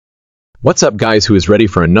What's up, guys? Who is ready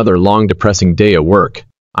for another long, depressing day at work?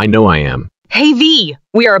 I know I am. Hey V,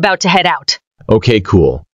 we are about to head out. Okay,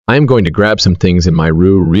 cool. I am going to grab some things in my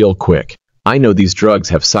room real quick. I know these drugs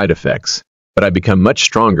have side effects, but I become much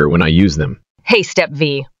stronger when I use them. Hey Step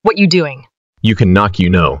V, what you doing? You can knock,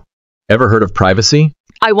 you know. Ever heard of privacy?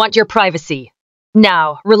 I want your privacy.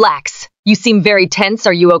 Now, relax. You seem very tense,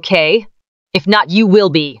 are you okay? If not, you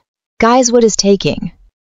will be. Guys, what is taking?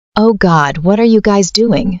 Oh God, what are you guys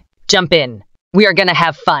doing? Jump in. We are gonna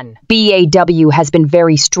have fun. BAW has been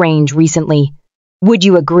very strange recently. Would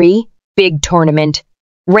you agree? Big tournament.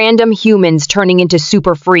 Random humans turning into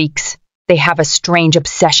super freaks. They have a strange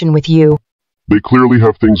obsession with you. They clearly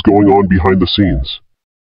have things going on behind the scenes.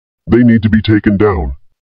 They need to be taken down.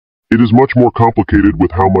 It is much more complicated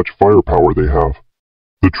with how much firepower they have.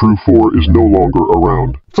 The True Four is no longer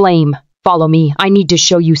around. Flame, follow me. I need to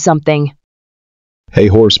show you something. Hey,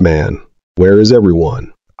 Horseman, where is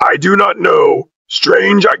everyone? I do not know.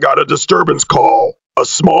 Strange, I got a disturbance call. A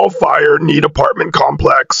small fire need apartment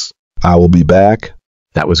complex. I will be back.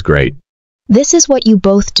 That was great. This is what you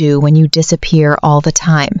both do when you disappear all the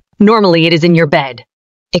time. Normally it is in your bed.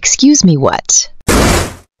 Excuse me, what?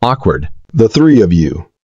 Awkward. The three of you.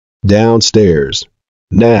 Downstairs.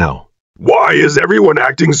 Now. Why is everyone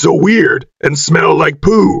acting so weird and smell like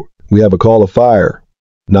poo? We have a call of fire.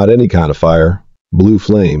 Not any kind of fire. Blue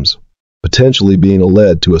flames. Potentially being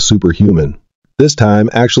led to a superhuman. This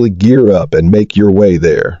time, actually gear up and make your way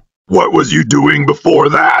there. What was you doing before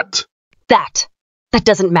that? That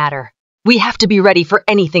doesn't matter. We have to be ready for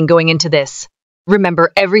anything going into this.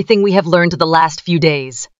 Remember everything we have learned the last few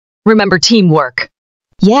days. Remember teamwork.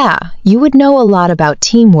 Yeah, you would know a lot about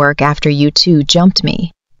teamwork after you two jumped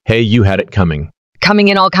me. Hey, you had it coming. Coming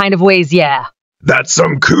in all kind of ways, yeah. That's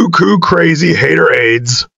some cuckoo crazy hater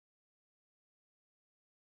AIDS.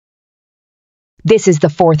 This is the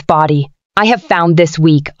fourth body. I have found this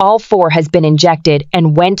week. All four has been injected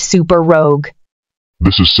and went super rogue.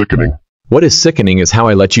 This is sickening. What is sickening is how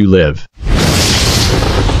I let you live.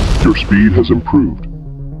 Your speed has improved.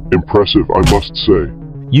 Impressive, I must say.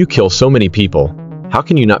 You kill so many people. How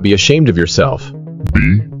can you not be ashamed of yourself? B,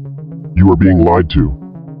 you are being lied to.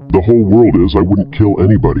 The whole world is I wouldn't kill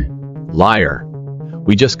anybody. Liar.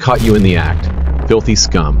 We just caught you in the act. Filthy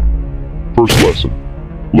scum. First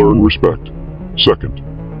lesson, learn respect. Second,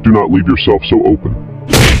 do not leave yourself so open.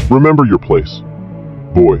 Remember your place.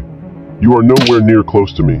 Boy, you are nowhere near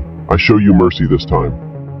close to me. I show you mercy this time,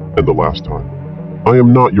 and the last time. I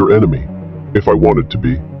am not your enemy. If I wanted to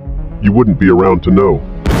be, you wouldn't be around to know.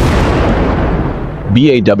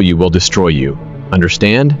 BAW will destroy you.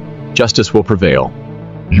 Understand? Justice will prevail.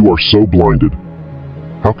 You are so blinded.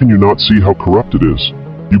 How can you not see how corrupt it is?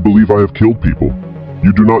 You believe I have killed people.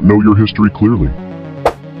 You do not know your history clearly.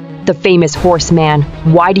 The famous horseman.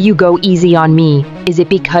 Why do you go easy on me? Is it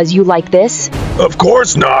because you like this? Of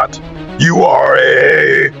course not. You are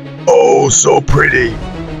oh so pretty.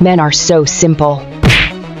 Men are so simple.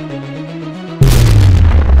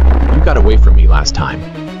 You got away from me last time.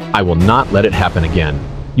 I will not let it happen again.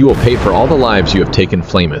 You will pay for all the lives you have taken,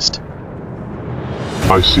 Flamist.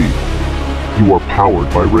 I see. You are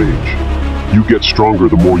powered by rage. You get stronger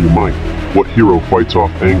the more you might. What hero fights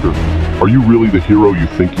off anger? Are you really the hero you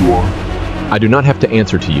think you are? I do not have to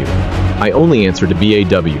answer to you. I only answer to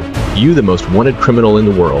BAW. You, the most wanted criminal in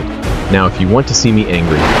the world. Now, if you want to see me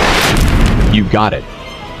angry, you got it.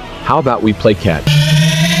 How about we play catch?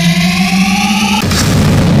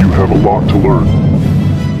 You have a lot to learn.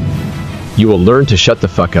 You will learn to shut the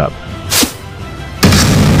fuck up.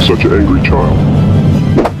 Such an angry child.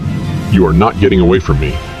 You are not getting away from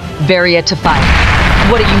me. Varia to fight.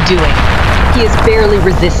 What are you doing? He is barely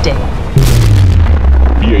resisting.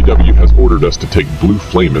 BAW has ordered us to take Blue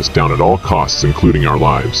Flamist down at all costs, including our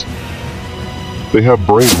lives. They have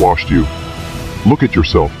brainwashed you. Look at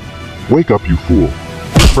yourself. Wake up, you fool.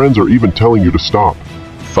 Your friends are even telling you to stop.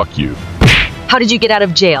 Fuck you. How did you get out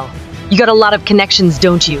of jail? You got a lot of connections,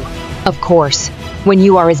 don't you? Of course. When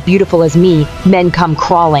you are as beautiful as me, men come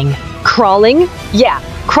crawling. Crawling? Yeah,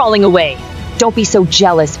 crawling away. Don't be so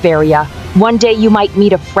jealous, Varia. One day you might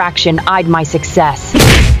meet a fraction I'd my success.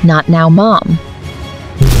 Not now, Mom.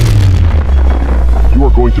 You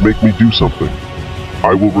are going to make me do something.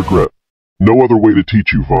 I will regret. No other way to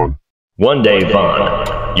teach you, Vaughn. One day,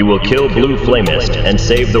 Vaughn, you will kill Blue Flamist and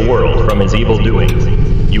save the world from his evil doings.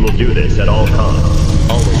 You will do this at all costs.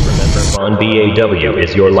 Always remember, Vaughn BAW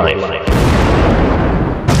is your life.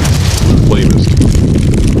 Blue Flamist.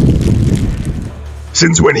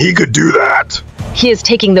 Since when he could do that? He is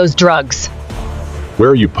taking those drugs. Where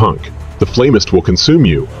are you, punk? The Flamist will consume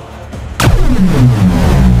you.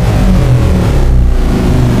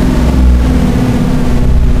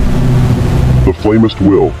 The Flamist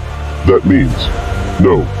will. That means,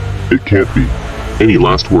 no, it can't be. Any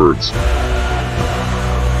last words?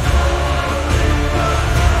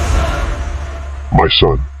 My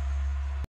son,